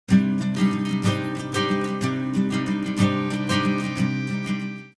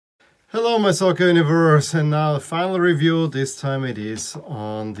Hello my soccer universe, and now the final review. This time it is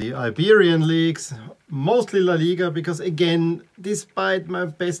on the Iberian leagues, mostly La Liga, because again, despite my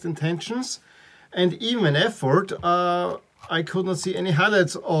best intentions and even effort, I could not see any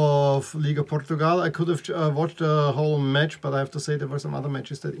highlights of Liga Portugal. I could have watched the whole match, but I have to say there were some other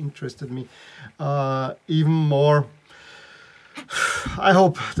matches that interested me even more. I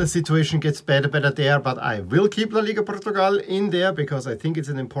hope the situation gets better there, but I will keep La Liga Portugal in there because I think it's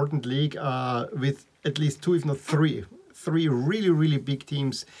an important league with at least two, if not three really big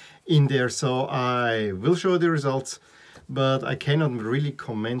teams in there. So I will show the results, but I cannot really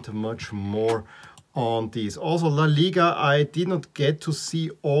comment much more on these. Also, La Liga, I did not get to see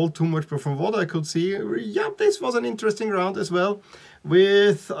all too much, but from what I could see, yeah, this was an interesting round as well.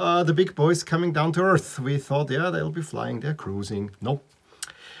 With the big boys coming down to earth. We thought, yeah, they'll be flying, they're cruising. Nope.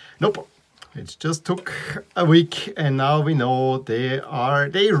 It just took a week, and now we know they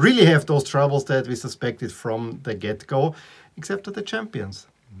really have those troubles that we suspected from the get-go, except that the champions,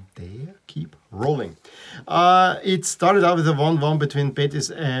 they keep rolling. It started out with a 1-1 between Betis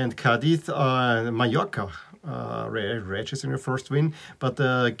and Cadiz. Mallorca registering your first win, but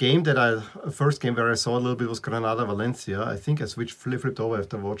the game first game where I saw a little bit was Granada Valencia. I think I flipped over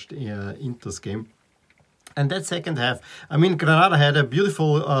after I watched Inter's game. And that second half, I mean, Granada had a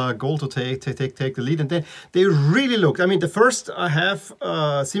beautiful goal to take the lead, and then they really looked. I mean, the first half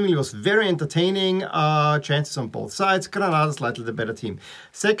seemingly was very entertaining, chances on both sides. Granada slightly the better team.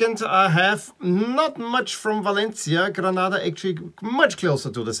 Second half, not much from Valencia. Granada actually much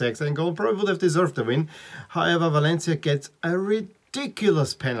closer to the second goal, probably would have deserved the win. However, Valencia gets a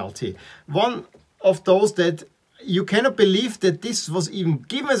ridiculous penalty. One of those that you cannot believe that this was even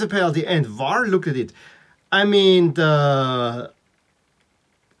given as a penalty, and VAR looked at it. I mean,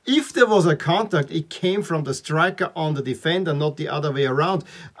 if there was a contact, it came from the striker on the defender, not the other way around.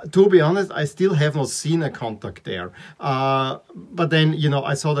 To be honest, I still have not seen a contact there. But then, you know,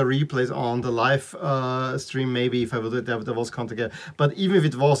 I saw the replays on the live stream. Maybe if I would, there was contact there. But even if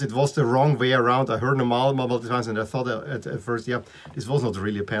it was the wrong way around. I heard multiple times, and I thought at first, yeah, this was not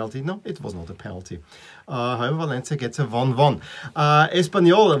really a penalty. No, it was not a penalty. However, Valencia gets a 1-1.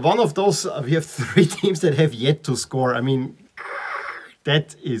 Espanyol, one of those, we have three teams that have yet to score. I mean,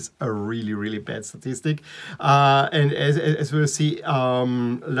 that is a really bad statistic. And as we'll see, La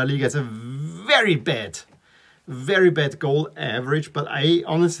Liga has a very bad goal average, but I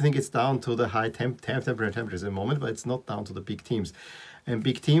honestly think it's down to the high temperatures at the moment, but it's not down to the big teams. And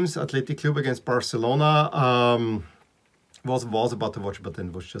big teams, Athletic Club against Barcelona, was about to watch, but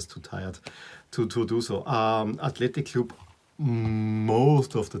then was just too tired to do so. Athletic Club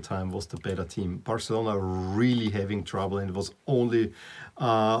most of the time was the better team. Barcelona really having trouble, and it was only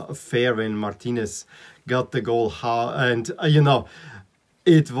fair when Martinez got the goal. You know,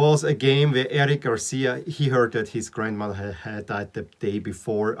 it was a game where Eric Garcia, he heard that his grandmother had died the day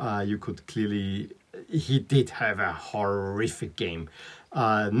before. You could clearly, he did have a horrific game.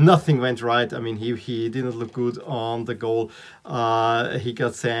 Nothing went right. I mean, he didn't look good on the goal. He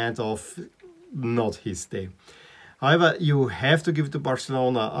got sent off, not his day. However, you have to give it to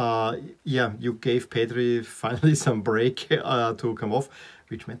Barcelona. Yeah, you gave Pedri finally some break to come off,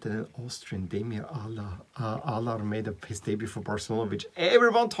 which meant that an Austrian, Demir Alar, made his debut for Barcelona, which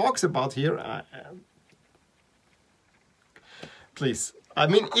everyone talks about here. Please, I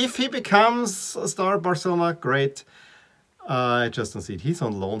mean, if he becomes a star at Barcelona, great. I just don't see it. He's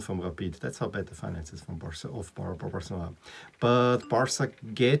on loan from Rapid. That's how bad the finances from Barcelona. But Barca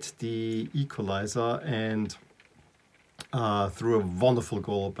get the equalizer, and through a wonderful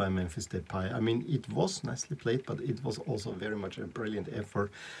goal by Memphis Depay. I mean, it was nicely played, but it was also very much a brilliant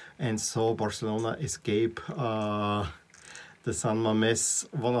effort. And so Barcelona escape the San Mamés,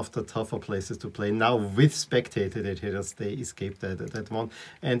 one of the tougher places to play. Now with spectators, they escaped that one.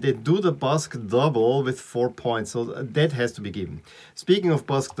 And they do the Basque double with 4 points, so that has to be given. Speaking of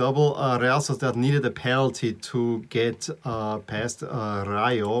Basque double, Real Sociedad needed a penalty to get past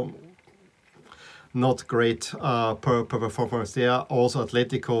Rayo. Not great performance there. Also,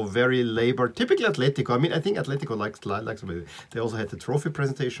 Atletico very labored. Typically Atletico. I mean, I think Atletico likes it. They also had the trophy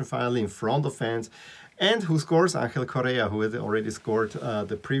presentation finally in front of fans. And who scores? Angel Correa, who had already scored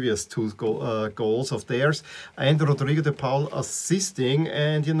the previous two goals of theirs. And Rodrigo de Paul assisting.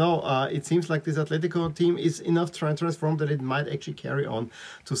 And, you know, it seems like this Atletico team is enough transformed that it might actually carry on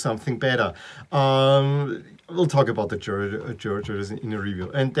to something better. We'll talk about the Georgians in a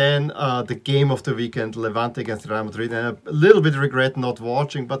review. And then the game of the weekend, Levante against Real Madrid. And a little bit regret not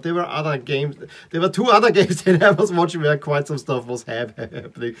watching, but there were other games. There were two other games that I was watching where quite some stuff was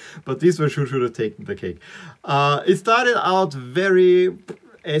happening. But these were should have taken the cake. It started out very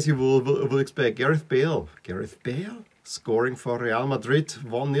as you will expect, Gareth Bale scoring for Real Madrid,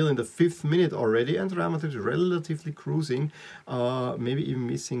 1-0 in the 5th minute already, and Real Madrid relatively cruising, maybe even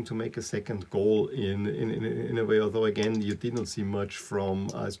missing to make a second goal in a way, although again you did not see much from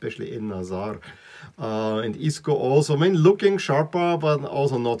especially Eden Hazard and Isco also. I mean, looking sharper, but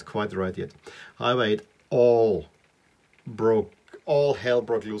also not quite right yet. However, it all hell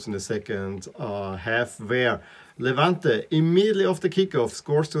broke loose in the second half, where Levante immediately off the kickoff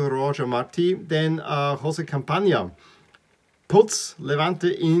scores to Roger Marti. Then Jose Campana puts Levante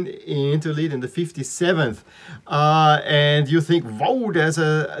into lead in the 57th, and you think, wow,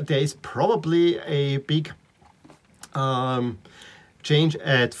 there is probably a big change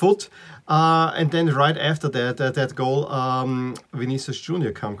at foot. And then right after that goal, Vinicius Jr.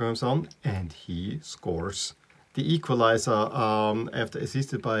 comes on and he scores the equalizer after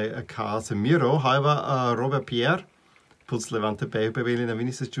assisted by Casemiro. However, Robert Pierre puts Levante back by Willian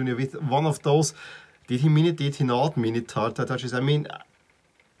Vinicius Jr. with one of those, did he mean it, did he not mean it, touches. I mean,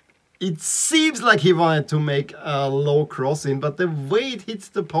 it seems like he wanted to make a low cross in, but the way it hits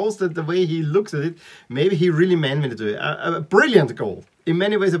the post and the way he looks at it, maybe he really meant to do it. A brilliant goal. In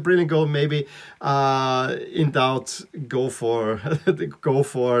many ways, a brilliant goal. Maybe in doubt, go for the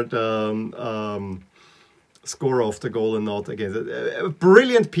score of the goal and not against it. A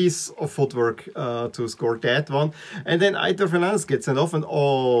brilliant piece of footwork to score that one. And then Aitor Fernandez gets sent off, and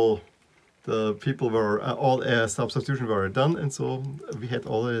all the people were substitution were done, and so we had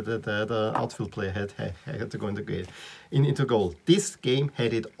already that outfield player had to go into goal. This game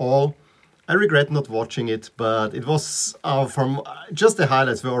had it all. I regret not watching it, but it was from just the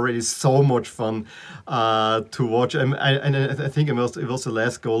highlights were already so much fun to watch. And I think it was the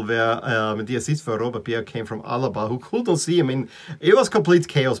last goal where the assist for Robert Pierre came from Alaba, who couldn't see. I mean, it was complete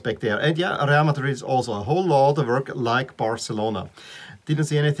chaos back there. And yeah, Real Madrid is also a whole lot of work like Barcelona. Didn't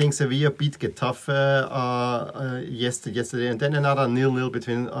see anything. Sevilla beat Getafe yesterday, and then another 0-0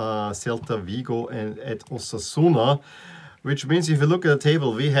 between Celta Vigo and Osasuna. Which means if you look at the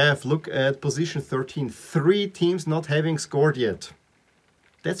table, we have, look at position 13, 3 teams not having scored yet.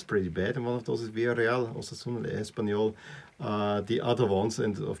 That's pretty bad, and one of those is Villarreal, Osasuna, Espanyol, the other ones,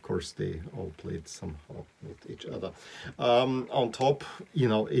 and of course they all played somehow with each other. On top, you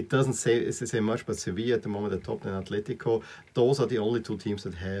know, it doesn't say much, but Sevilla at the moment at top, and Atletico, those are the only 2 teams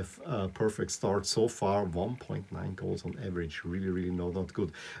that have a perfect start so far, 1.9 goals on average, really not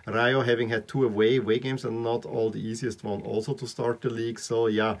good. Rayo having had 2 away games and not all the easiest one also to start the league, so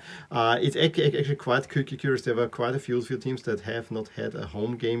yeah, it's actually quite curious. There were quite a few teams that have not had a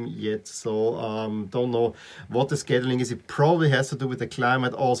home game yet, so don't know what the scheduling is. It probably has to do with the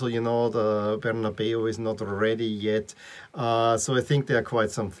climate also, you know, the Bernabeu is not ready yet, so I think there are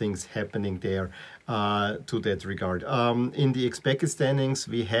quite some things happening there to that regard. In the expected standings,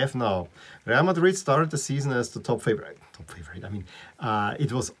 we have now Real Madrid started the season as the top favorite. I mean,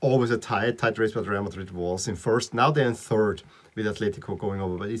 it was always a tight race, but Real Madrid was in first. Now they're in third with Atletico going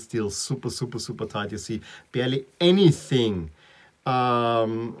over, but it's still super tight. You see barely anything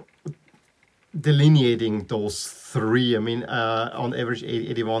delineating those 3. I mean, on average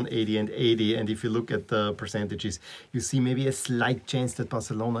 81, 80 and 80, and if you look at the percentages, you see maybe a slight chance that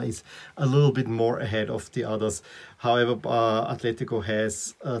Barcelona is a little bit more ahead of the others. However, Atletico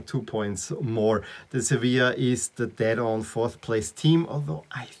has 2 points more. The Sevilla is the dead-on 4th place team, although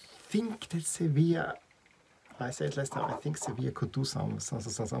I think that Sevilla, I said last time, I think Sevilla could do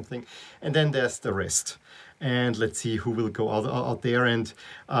something. And then there's the rest. And let's see who will go out there. And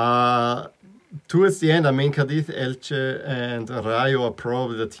towards the end, I mean, Cadiz, Elche and Rayo are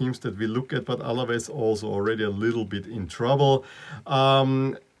probably the teams that we look at, but Alaves also already a little bit in trouble.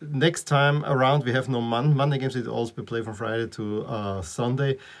 Next time around, we have no Monday games. It also be played from Friday to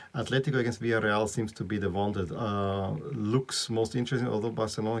Sunday. Atletico against Villarreal seems to be the one that looks most interesting, although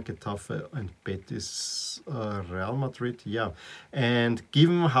Barcelona, Getafe and Betis, Real Madrid, yeah. And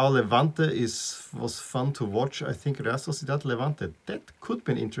given how Levante was fun to watch, I think Real Sociedad Levante, that could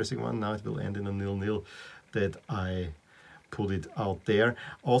be an interesting one. Now it will end in a 0-0 that I put it out there.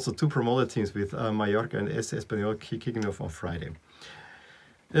 Also 2 promoted teams with Mallorca and Espanyol kicking off on Friday.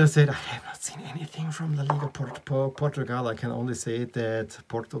 As I said, I have not seen anything from La Liga Portugal. I can only say that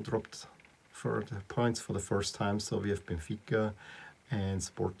Porto dropped for the points for the first time, so we have Benfica and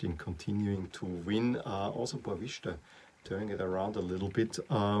Sporting continuing to win. Also Boavista turning it around a little bit.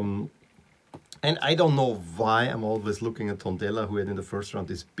 And I don't know why I'm always looking at Tondela, who had in the first round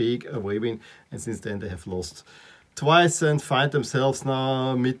this big away win, and since then they have lost twice and find themselves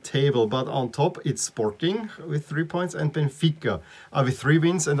now mid-table. But on top, it's Sporting with 3 points and Benfica with 3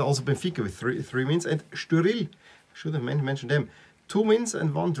 wins, and also Benfica with three wins, and Sturil, should have mentioned them, 2 wins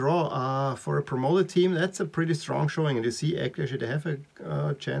and 1 draw for a promoted team. That's a pretty strong showing, and you see actually they have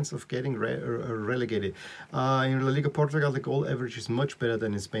a chance of getting relegated. In La Liga Portugal, the goal average is much better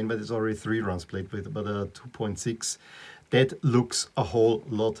than in Spain, but it's already 3 runs played with about a 2.6. That looks a whole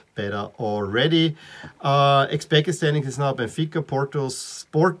lot better already. Expected standings is now Benfica, Porto,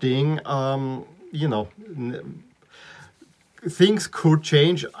 Sporting. You know, things could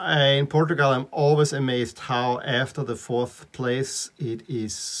change. In Portugal, I'm always amazed how after the 4th place, it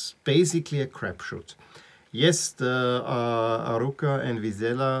is basically a crapshoot. Yes, the Arouca and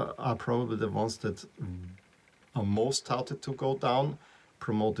Vizela are probably the ones that are most touted to go down.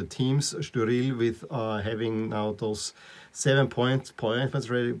 Promoted teams, Estoril with having now those 7 points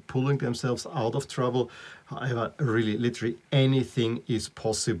already, pulling themselves out of trouble. However, really, literally anything is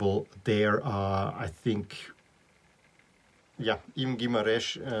possible there. I think, yeah, even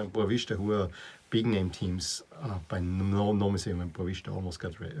Guimarães, Boavista, who are big name teams, by no means, Boavista almost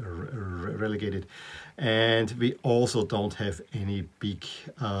got relegated. And we also don't have any big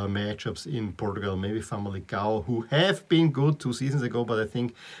matchups in Portugal. Maybe Famalicão, who have been good 2 seasons ago, but I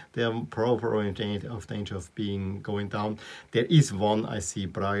think they are probably in danger of going down. There is one, I see,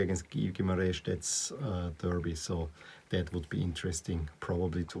 Braga against Guimarães, that's derby, so that would be interesting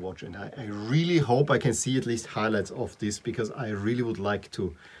probably to watch. And I really hope I can see at least highlights of this, because I really would like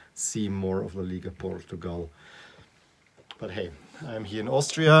to see more of La Liga Portugal. But hey, I'm here in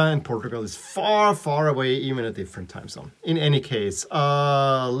Austria and Portugal is far, far away, even a different time zone. In any case,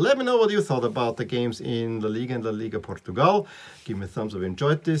 let me know what you thought about the games in La Liga and La Liga Portugal. Give me a thumbs up if you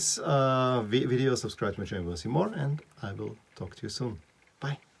enjoyed this video, subscribe to my channel to see more, and I will talk to you soon.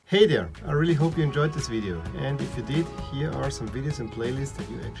 Bye. Hey there, I really hope you enjoyed this video, and if you did, here are some videos and playlists that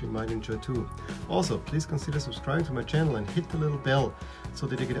you actually might enjoy too. Also, please consider subscribing to my channel and hit the little bell so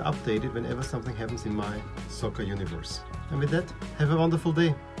that you get updated whenever something happens in my soccer universe. And with that, have a wonderful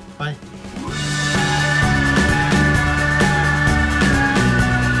day. Bye.